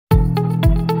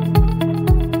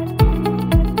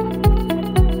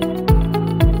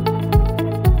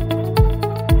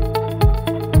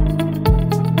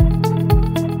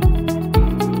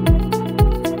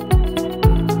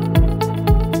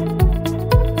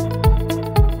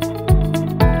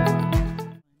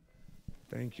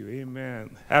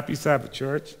Amen. Happy Sabbath,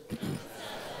 church.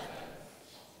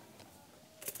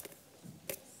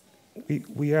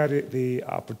 We had the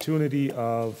opportunity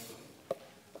of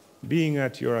being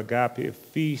at your agape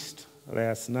feast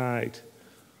last night,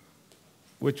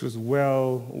 which was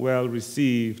well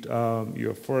received.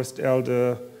 Your first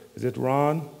elder, is it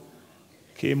Ron,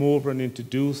 came over and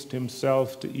introduced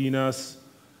himself to Enos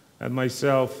and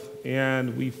myself,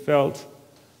 and we felt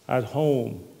at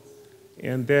home.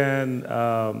 And then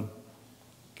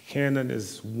Ken and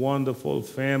his wonderful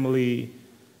family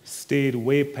stayed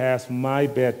way past my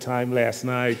bedtime last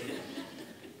night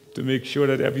to make sure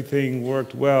that everything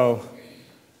worked well.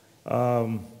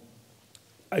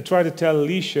 I tried to tell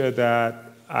Alicia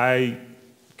that I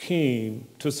came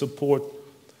to support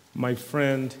my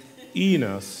friend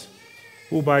Enos,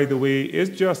 who, by the way, is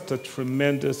just a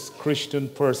tremendous Christian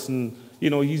person. You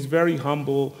know, he's very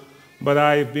humble, but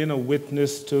I've been a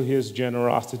witness to his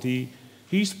generosity.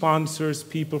 He sponsors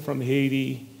people from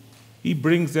Haiti. He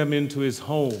brings them into his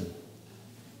home.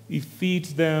 He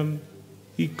feeds them.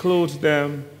 He clothes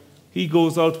them. He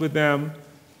goes out with them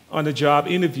on a job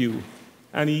interview,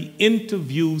 and he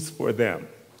interviews for them.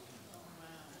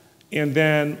 And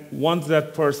then once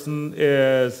that person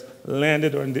is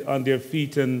landed on their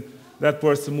feet and that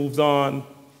person moves on,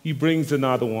 he brings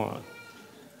another one.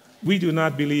 We do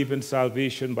not believe in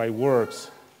salvation by works,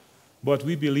 but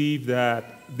we believe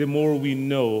that the more we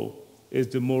know is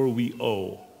the more we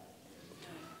owe.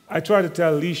 I try to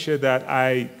tell Alicia that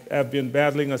I have been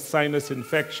battling a sinus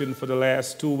infection for the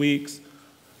last 2 weeks,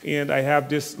 and I have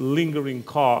this lingering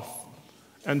cough.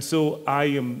 And so I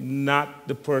am not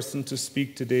the person to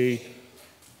speak today.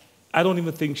 I don't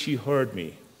even think she heard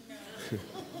me.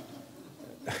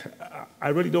 I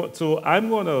really don't. So I'm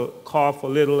going to cough a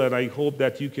little, and I hope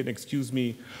that you can excuse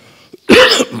me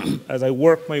as I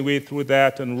work my way through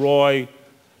that. And Roy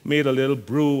made a little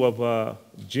brew of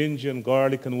ginger and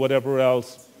garlic and whatever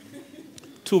else,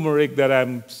 turmeric that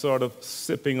I'm sort of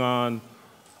sipping on.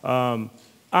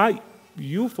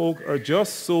 You folk are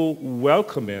just so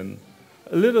welcoming.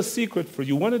 A little secret for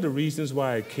you. One of the reasons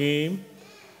why I came,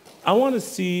 I want to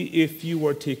see if you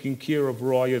were taking care of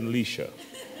Roy and Alicia.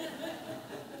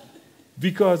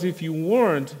 Because if you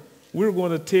weren't, we're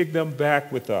going to take them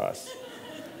back with us.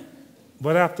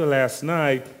 But after last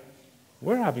night,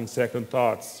 we're having second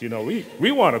thoughts. You know,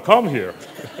 we want to come here.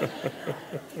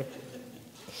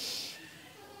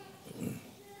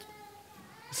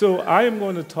 So I am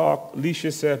going to talk,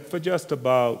 Alicia said, for just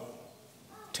about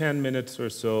 10 minutes or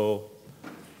so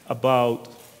about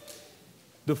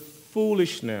the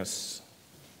foolishness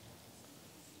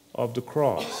of the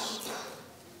cross.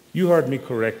 You heard me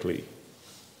correctly.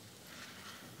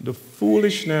 The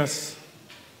foolishness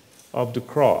of the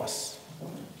cross.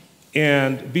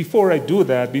 And before I do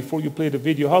that, before you play the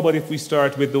video, how about if we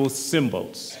start with those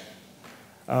symbols?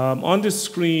 On the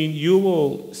screen, you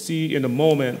will see in a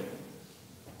moment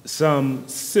some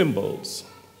symbols.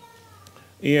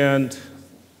 And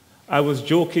I was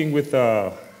joking with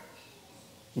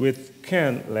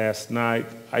Ken last night.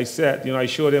 I said, I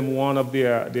showed him one of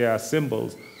their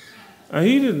symbols, and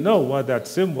he didn't know what that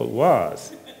symbol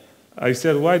was. I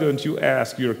said, why don't you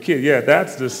ask your kid? Yeah,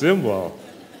 that's the symbol.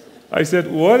 I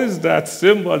said, what is that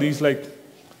symbol? He's like,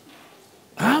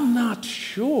 I'm not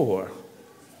sure.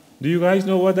 Do you guys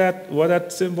know what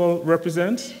that symbol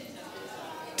represents?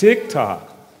 TikTok.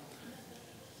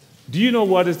 Do you know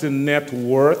what is the net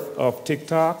worth of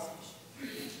TikTok?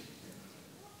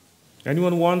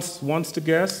 Anyone wants to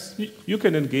guess? You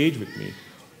can engage with me.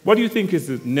 What do you think is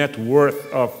the net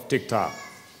worth of TikTok?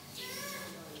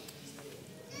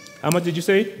 How much did you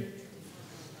say?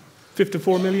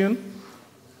 54 million?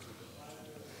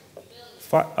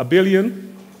 A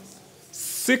billion?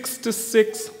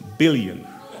 66 billion.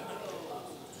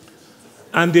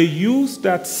 And they use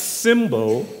that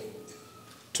symbol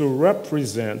to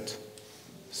represent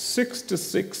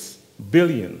 66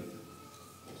 billion.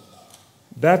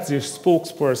 That's their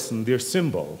spokesperson, their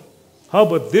symbol. How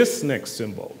about this next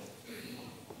symbol?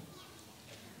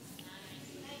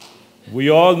 We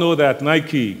all know that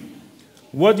Nike.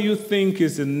 What do you think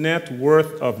is the net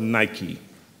worth of Nike?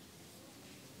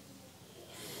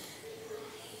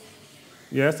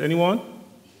 Yes, anyone?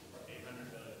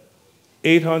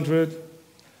 800.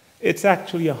 It's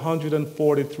actually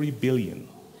 143 billion.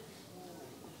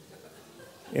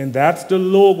 And that's the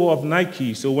logo of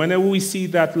Nike. So whenever we see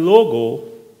that logo,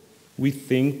 we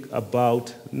think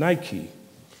about Nike.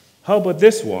 How about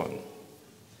this one?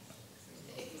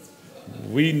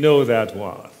 We know that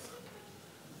one.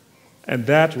 And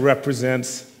that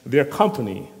represents their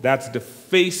company. That's the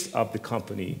face of the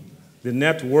company. The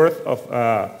net worth of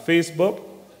Facebook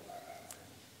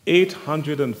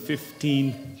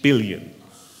 815 billion.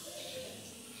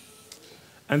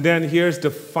 And then here's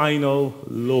the final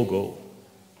logo.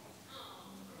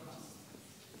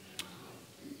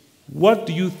 What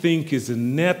do you think is the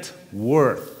net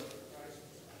worth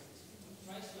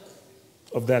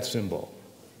of that symbol?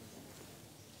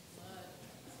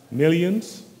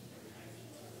 Millions?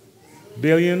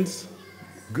 Billions?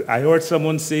 I heard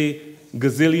someone say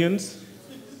gazillions.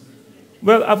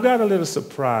 Well, I've got a little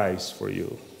surprise for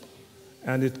you,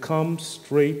 and it comes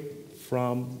straight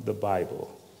from the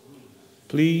Bible.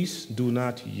 Please do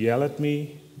not yell at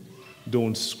me.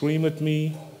 Don't scream at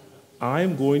me.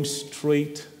 I'm going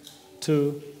straight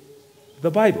to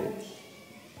the Bible.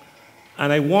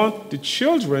 And I want the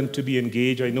children to be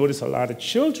engaged. I notice a lot of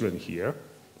children here.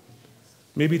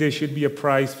 Maybe there should be a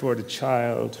prize for the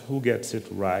child who gets it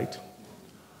right.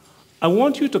 I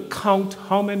want you to count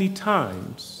how many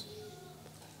times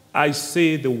I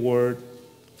say the word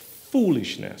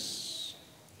foolishness.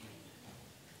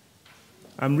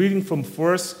 I'm reading from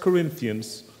 1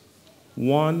 Corinthians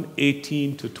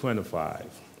 1:18 to 25.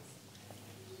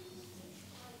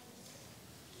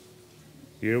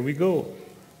 Here we go.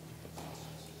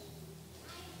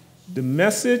 The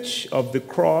message of the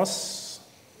cross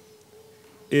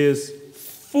is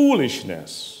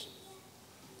foolishness.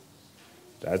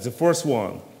 That's the first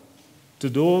one. To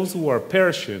those who are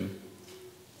perishing,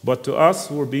 but to us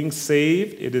who are being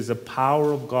saved, it is the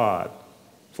power of God.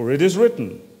 For it is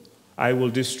written, I will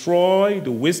destroy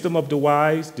the wisdom of the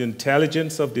wise, the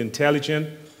intelligence of the intelligent,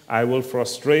 I will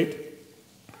frustrate.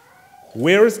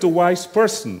 Where is the wise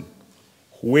person?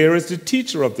 Where is the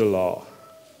teacher of the law?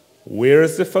 Where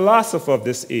is the philosopher of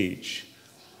this age?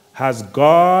 Has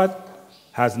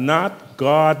not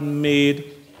God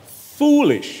made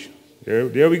foolish,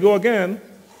 there we go again,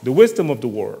 the wisdom of the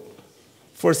world?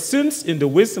 For since in the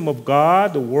wisdom of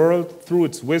God, the world through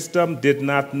its wisdom did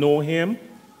not know him,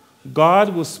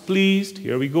 God was pleased,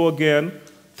 here we go again,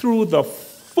 through the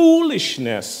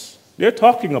foolishness. They're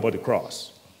talking about the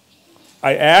cross.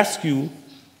 I ask you,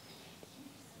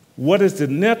 what is the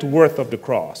net worth of the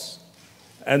cross?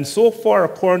 And so far,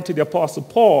 according to the Apostle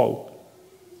Paul,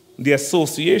 the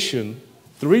association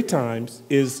 3 times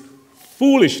is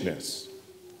foolishness.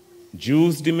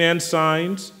 Jews demand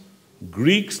signs,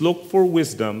 Greeks look for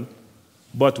wisdom,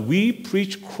 but we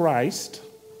preach Christ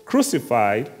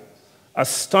crucified, a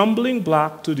stumbling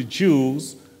block to the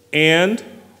Jews and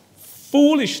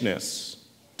foolishness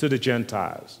to the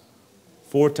Gentiles.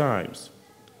 4 times.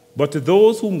 But to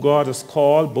those whom God has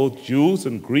called, both Jews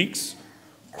and Greeks,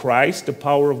 Christ, the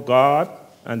power of God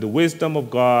and the wisdom of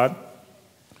God,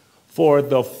 for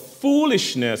the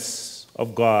foolishness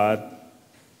of God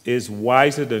is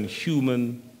wiser than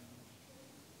human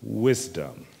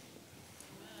wisdom.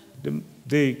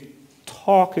 The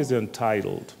talk is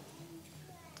entitled,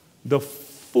 The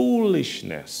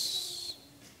Foolishness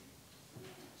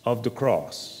of the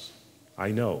Cross.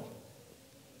 I know.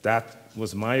 That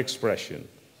was my expression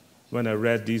when I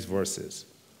read these verses.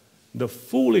 The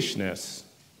foolishness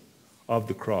of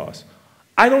the cross.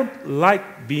 I don't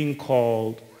like being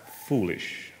called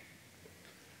foolish.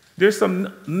 There's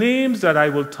some names that I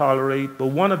will tolerate, but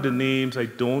one of the names I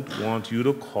don't want you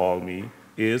to call me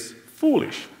is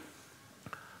foolish.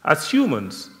 As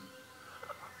humans,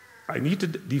 I need to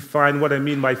define what I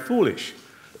mean by foolish.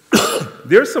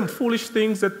 There are some foolish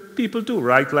things that people do,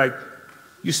 right? Like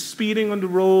you're speeding on the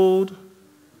road,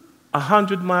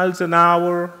 100 miles an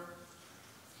hour.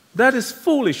 That is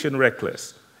foolish and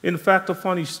reckless. In fact, a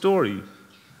funny story.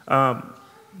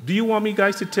 Do you want me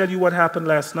guys to tell you what happened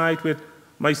last night with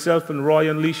myself and Roy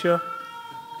and Leisha?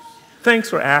 Thanks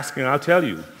for asking, I'll tell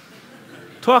you.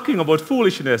 Talking about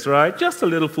foolishness, right? Just a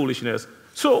little foolishness.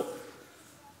 So,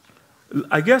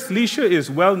 I guess Leisha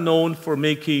is well known for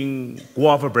making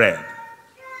guava bread.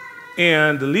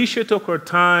 And Leisha took her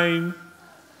time.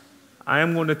 I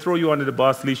am going to throw you under the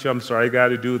bus, Leisha. I'm sorry, I got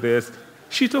to do this.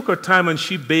 She took her time and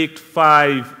she baked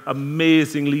 5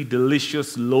 amazingly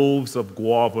delicious loaves of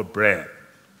guava bread.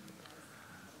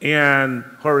 And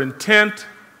her intent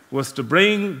was to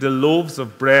bring the loaves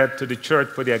of bread to the church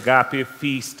for the agape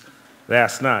feast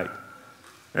last night.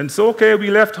 And so, okay,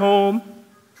 we left home.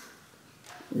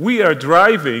 We are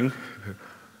driving,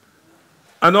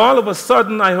 and all of a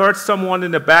sudden I heard someone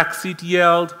in the back seat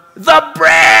yelled, "The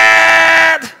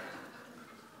bread!"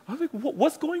 I was like,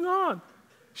 what's going on?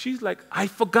 She's like, "I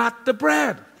forgot the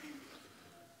bread."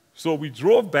 So we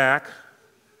drove back,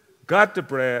 got the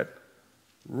bread.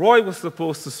 Roy was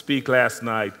supposed to speak last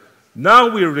night.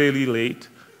 Now we're really late.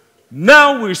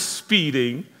 Now we're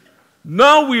speeding.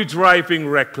 Now we're driving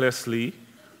recklessly.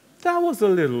 That was a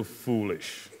little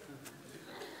foolish.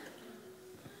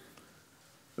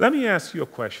 Let me ask you a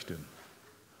question.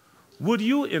 Would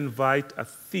you invite a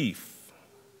thief,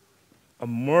 a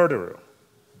murderer,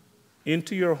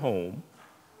 into your home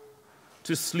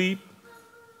to sleep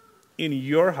in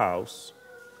your house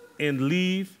and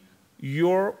leave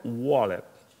your wallet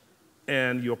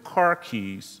and your car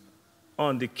keys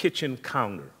on the kitchen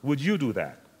counter? Would you do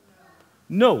that?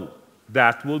 No,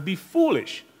 that will be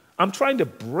foolish. I'm trying to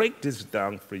break this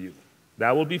down for you.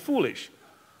 That will be foolish.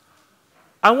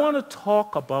 I want to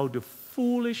talk about the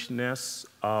foolishness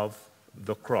of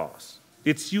the cross.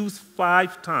 It's used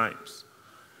 5 times.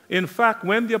 In fact,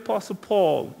 when the Apostle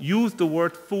Paul used the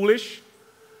word foolish,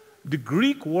 the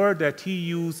Greek word that he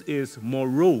used is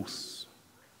moros,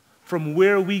 from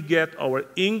where we get our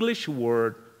English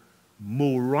word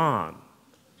moron.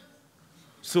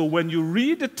 So when you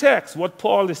read the text, what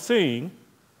Paul is saying,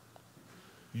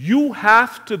 you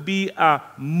have to be a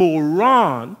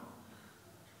moron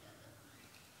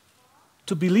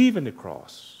to believe in the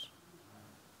cross.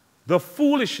 The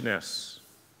foolishness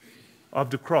of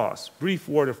the cross. Brief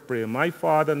word of prayer. My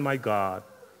Father and my God,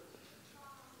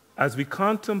 as we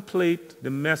contemplate the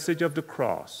message of the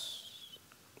cross,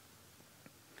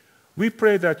 we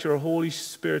pray that your Holy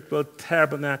Spirit will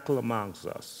tabernacle amongst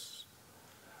us.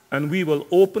 And we will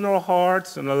open our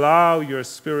hearts and allow your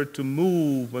Spirit to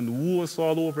move and woo us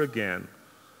all over again,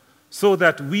 so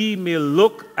that we may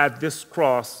look at this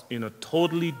cross in a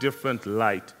totally different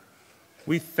light.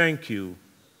 We thank you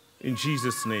in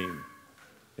Jesus' name.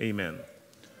 Amen.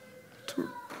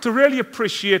 To really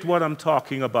appreciate what I'm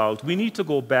talking about, we need to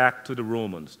go back to the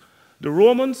Romans. The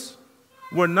Romans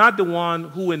were not the one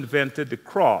who invented the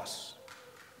cross,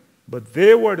 but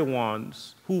they were the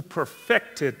ones who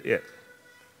perfected it.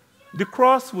 The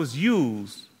cross was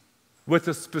used with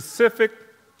a specific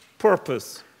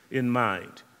purpose in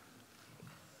mind.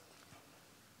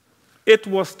 It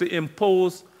was to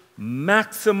impose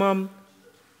maximum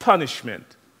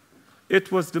punishment.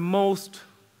 It was the most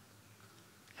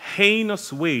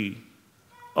heinous way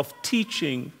of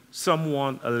teaching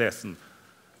someone a lesson.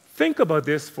 Think about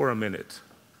this for a minute.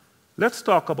 Let's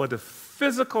talk about the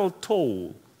physical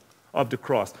toll of the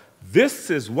cross. This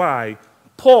is why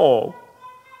Paul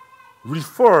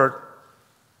referred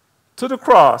to the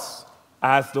cross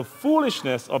as the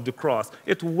foolishness of the cross.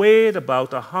 It weighed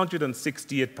about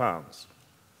 168 pounds,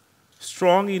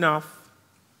 strong enough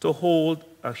to hold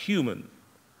a human.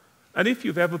 And if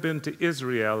you've ever been to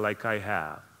Israel like I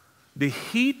have, the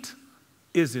heat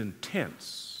is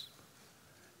intense.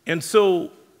 And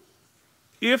so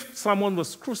if someone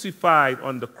was crucified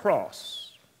on the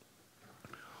cross,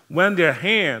 when their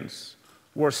hands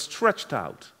were stretched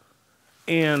out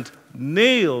and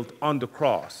nailed on the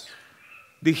cross,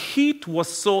 the heat was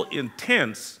so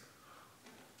intense,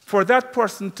 for that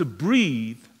person to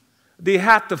breathe, they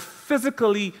had to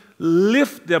physically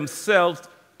lift themselves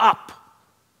up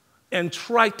and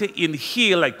try to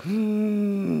inhale like,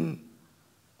 and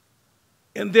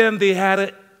then they had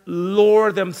to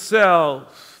lower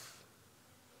themselves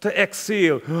to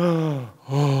exhale.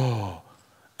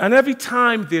 And every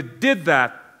time they did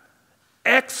that,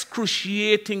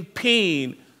 excruciating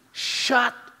pain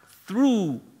shot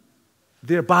through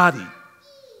their body.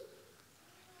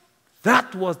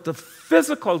 That was the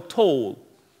physical toll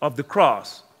of the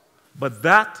cross, but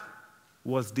that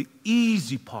was the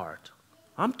easy part.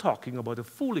 I'm talking about the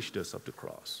foolishness of the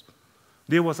cross.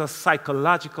 There was a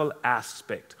psychological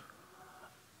aspect.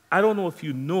 I don't know if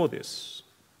you know this,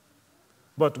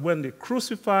 but when they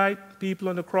crucified people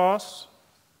on the cross,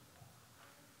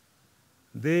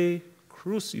 they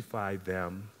crucified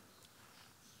them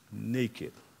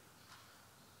naked.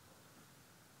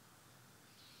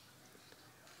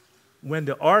 When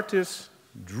the artist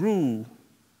drew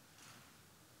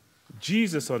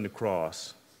Jesus on the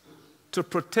cross, to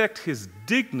protect his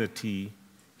dignity,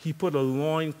 he put a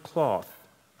loincloth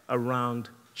around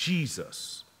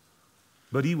Jesus.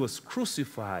 But he was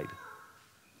crucified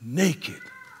naked.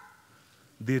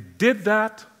 They did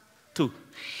that to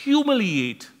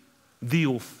humiliate the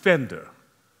offender.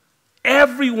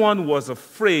 Everyone was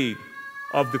afraid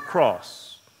of the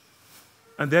cross.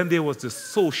 And then there was the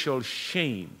social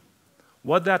shame.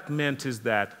 What that meant is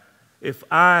that if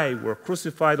I were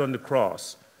crucified on the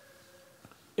cross,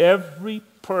 every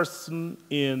person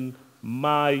in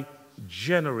my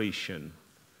generation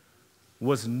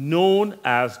was known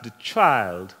as the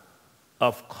child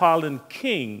of Colin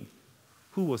King,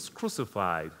 who was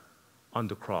crucified on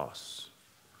the cross.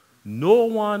 No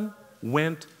one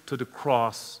went to the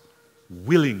cross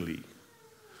willingly.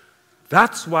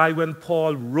 That's why when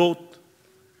Paul wrote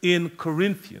in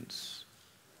Corinthians,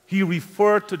 he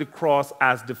referred to the cross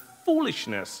as the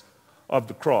foolishness of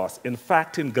the cross. In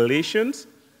fact, in Galatians,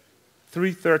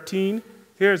 3:13,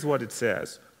 here's what it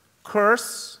says.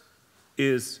 Curse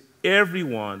is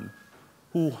everyone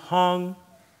who hung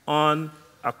on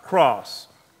a cross.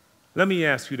 Let me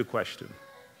ask you the question.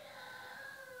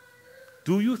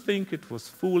 Do you think it was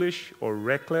foolish or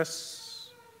reckless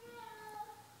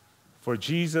for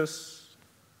Jesus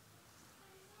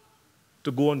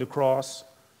to go on the cross,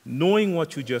 knowing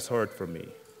what you just heard from me?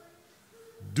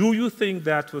 Do you think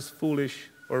that was foolish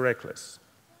or reckless?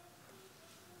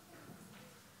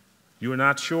 You're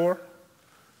not sure?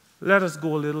 Let us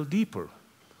go a little deeper.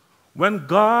 When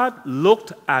God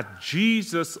looked at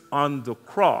Jesus on the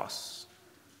cross,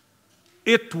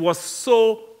 it was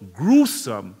so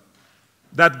gruesome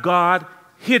that God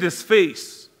hid his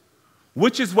face,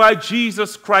 which is why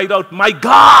Jesus cried out, my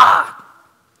God,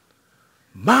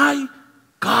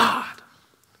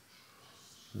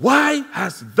 why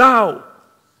hast thou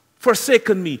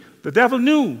forsaken me? The devil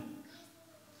knew.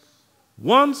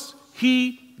 Once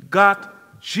he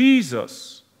got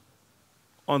Jesus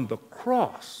on the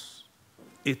cross,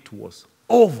 it was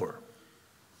over.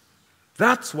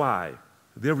 That's why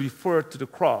they referred to the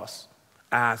cross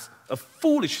as a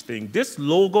foolish thing. This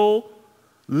logo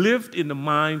lived in the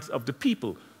minds of the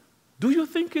people. Do you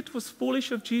think it was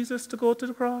foolish of Jesus to go to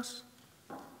the cross?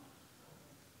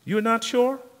 You're not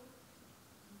sure?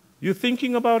 You're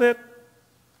thinking about it?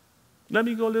 Let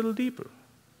me go a little deeper.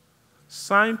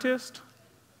 Scientists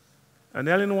and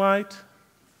Ellen White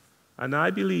and I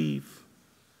believe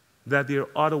that there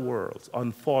are other worlds,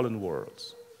 unfallen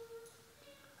worlds.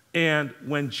 And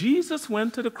when Jesus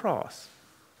went to the cross,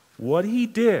 what he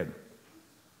did,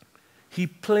 he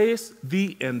placed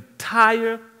the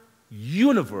entire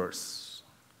universe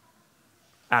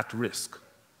at risk.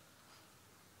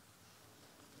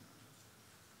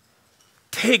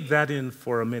 Take that in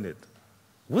for a minute.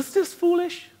 Was this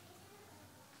foolish?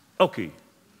 Okay,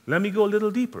 let me go a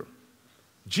little deeper.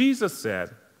 Jesus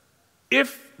said,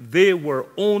 if there were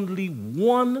only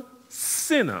one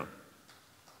sinner,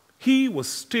 he was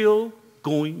still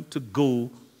going to go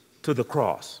to the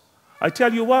cross. I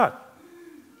tell you what,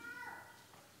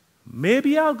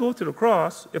 maybe I'll go to the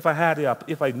cross if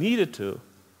I needed to,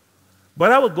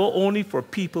 but I would go only for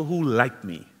people who like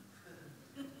me.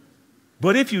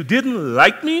 But if you didn't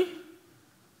like me,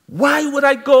 why would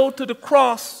I go to the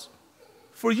cross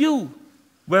for you?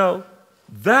 Well,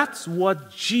 that's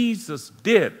what Jesus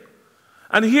did.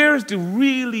 And here's the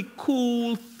really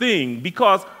cool thing,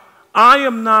 because I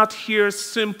am not here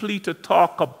simply to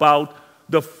talk about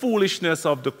the foolishness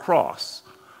of the cross.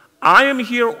 I am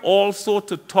here also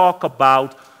to talk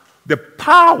about the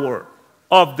power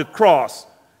of the cross.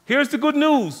 Here's the good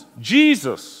news.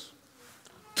 Jesus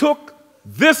took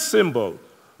this symbol,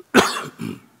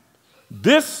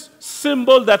 this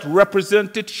symbol that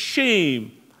represented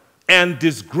shame and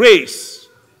disgrace,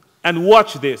 and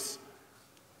watch this.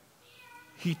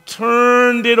 He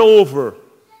turned it over,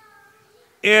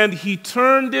 and he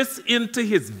turned this into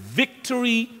his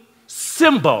victory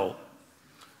symbol,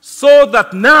 so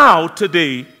that now,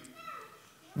 today,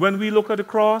 when we look at the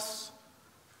cross,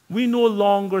 we no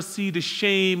longer see the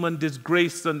shame and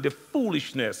disgrace and the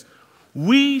foolishness.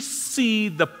 We see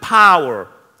the power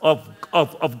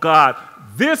of God.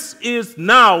 This is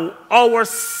now our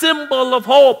symbol of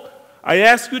hope. I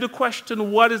ask you the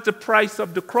question, what is the price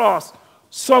of the cross?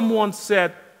 Someone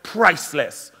said,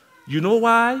 priceless. You know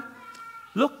why?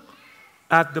 Look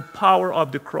at the power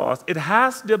of the cross. It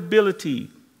has the ability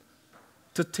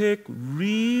to take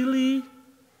really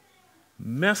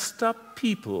messed up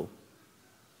people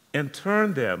and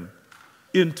turn them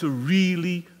into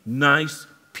really nice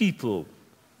people.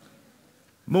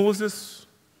 Moses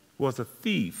was a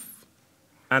thief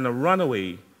and a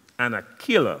runaway and a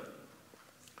killer.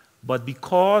 But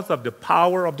because of the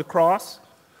power of the cross,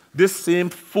 this same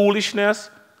foolishness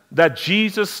that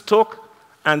Jesus took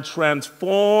and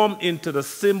transformed into the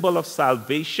symbol of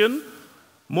salvation,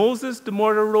 Moses, the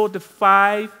murderer, wrote the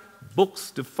 5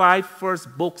 books, the 5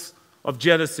 first books of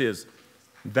Genesis.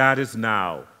 That is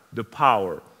now the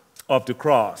power of the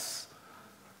cross.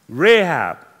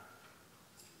 Rahab,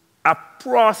 a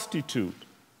prostitute,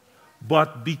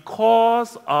 but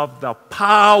because of the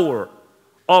power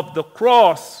of the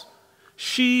cross,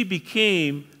 she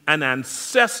became an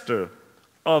ancestor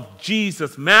of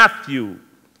Jesus. Matthew,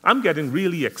 I'm getting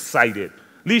really excited.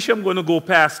 Leisha, I'm going to go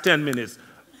past 10 minutes.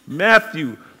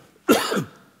 Matthew,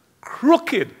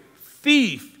 crooked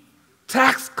thief,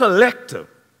 tax collector,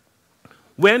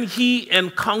 when he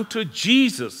encountered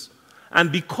Jesus,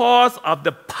 and because of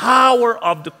the power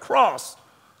of the cross,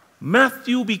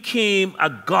 Matthew became a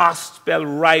gospel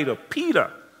writer.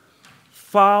 Peter,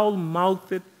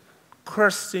 foul-mouthed,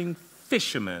 cursing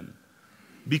fisherman,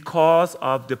 because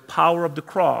of the power of the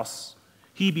cross,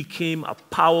 he became a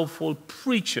powerful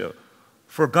preacher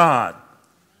for God.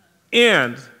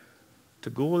 And to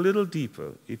go a little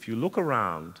deeper, if you look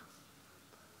around,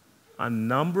 a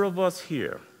number of us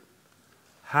here,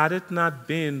 had it not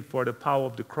been for the power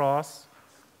of the cross,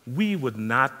 we would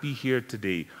not be here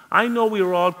today. I know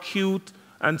we're all cute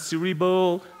and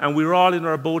cerebral, and we're all in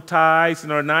our bow ties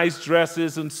and our nice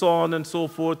dresses and so on and so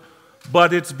forth,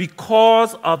 but it's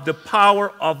because of the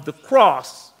power of the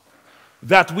cross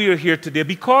that we are here today.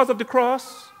 Because of the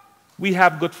cross, we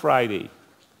have Good Friday.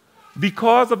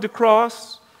 Because of the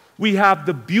cross, we have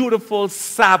the beautiful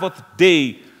Sabbath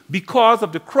day. Because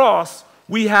of the cross,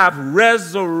 we have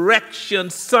Resurrection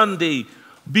Sunday.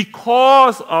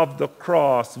 Because of the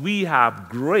cross, we have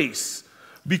grace.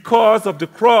 Because of the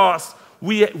cross,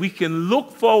 we can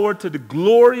look forward to the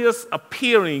glorious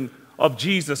appearing of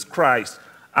Jesus Christ.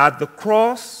 At the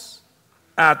cross,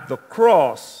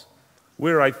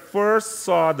 where I first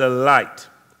saw the light,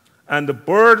 and the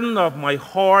burden of my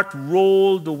heart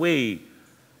rolled away,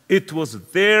 it was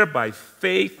there by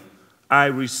faith I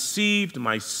received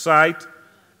my sight,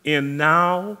 and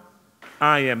now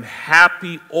I am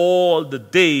happy all the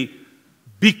day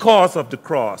because of the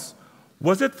cross.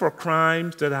 Was it for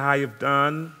crimes that I have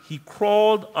done? He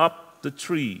crawled up the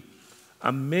tree.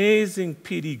 Amazing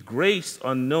pity, grace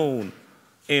unknown,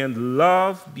 and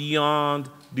love beyond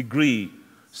degree.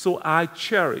 So I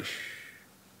cherish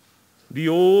the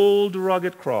old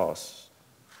rugged cross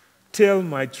till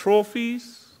my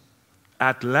trophies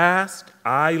at last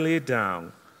I lay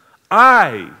down.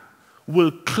 I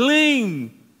will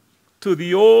cling to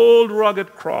the old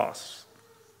rugged cross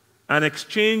and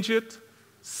exchange it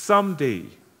someday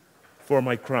for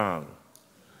my crown.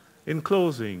 In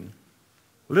closing,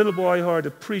 a little boy heard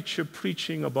a preacher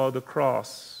preaching about the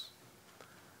cross,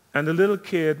 and the little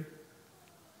kid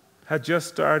had just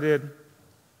started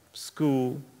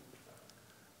school,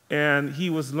 and he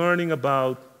was learning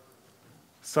about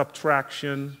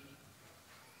subtraction,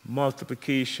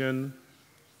 multiplication,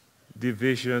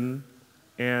 division,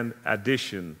 and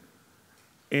addition.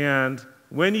 And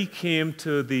when he came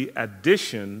to the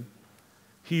addition,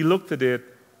 he looked at it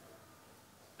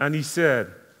and he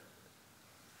said,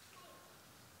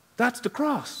 "That's the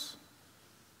cross.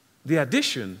 The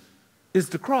addition is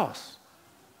the cross."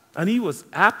 And he was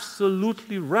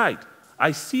absolutely right.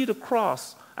 I see the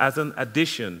cross as an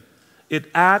addition. It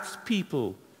adds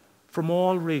people from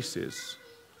all races,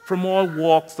 from all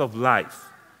walks of life.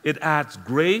 It adds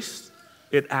grace,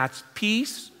 it adds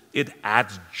peace, it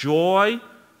adds joy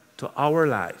to our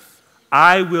life.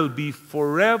 I will be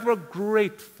forever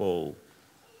grateful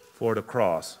for the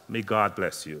cross. May God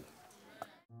bless you.